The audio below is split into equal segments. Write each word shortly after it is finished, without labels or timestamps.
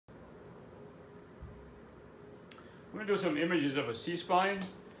We're going to do some images of a C-spine.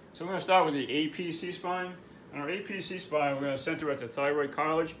 So we're going to start with the AP C-spine. On our AP C-spine, we're going to center at the thyroid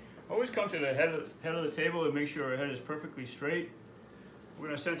cartilage. Always come to the head of the table and make sure our head is perfectly straight. We're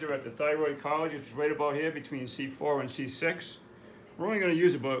going to center at the thyroid cartilage, which is right about here between C4 and C6. We're only going to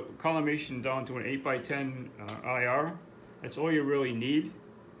use about collimation down to an 8x10 IR. That's all you really need.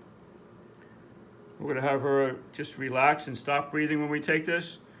 We're going to have her just relax and stop breathing when we take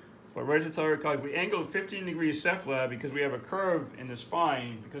this. But right at the thyroid cartilage, we angled 15 degrees cephalad because we have a curve in the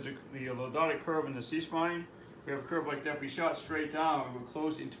spine. Because of the lordotic curve in the C-spine, we have a curve like that. If we shot straight down, we would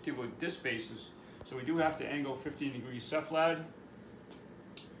close into disc spaces. So we do have to angle 15 degrees cephalad.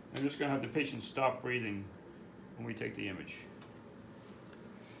 I'm just going to have the patient stop breathing when we take the image.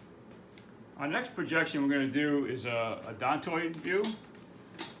 Our next projection we're going to do is a odontoid view.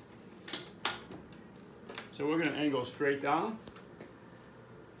 So we're going to angle straight down.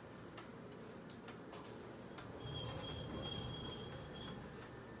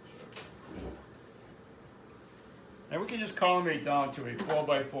 And we can just collimate down to a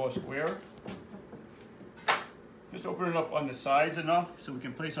 4x4 square. Just open it up on the sides enough so we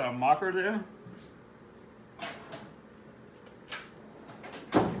can place our marker there.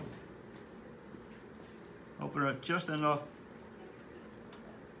 Open it just enough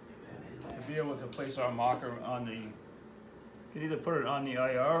to be able to place our marker on the, you can either put it on the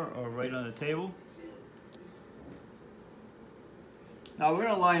IR or right on the table. Now we're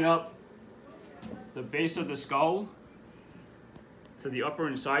going to line up the base of the skull to the upper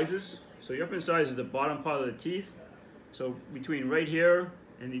incisors. So the upper incisor is the bottom part of the teeth. So between right here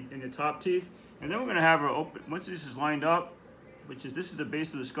and the top teeth. And then we're going to have her open, once this is lined up, this is the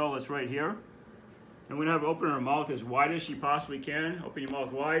base of the skull that's right here. And we're going to have her open her mouth as wide as she possibly can. Open your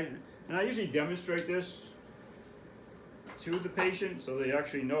mouth wide. And I usually demonstrate this to the patient so they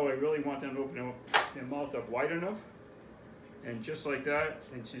actually know I really want them to open their mouth up wide enough. And just like that,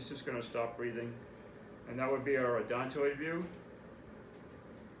 and she's just going to stop breathing. And that would be our odontoid view.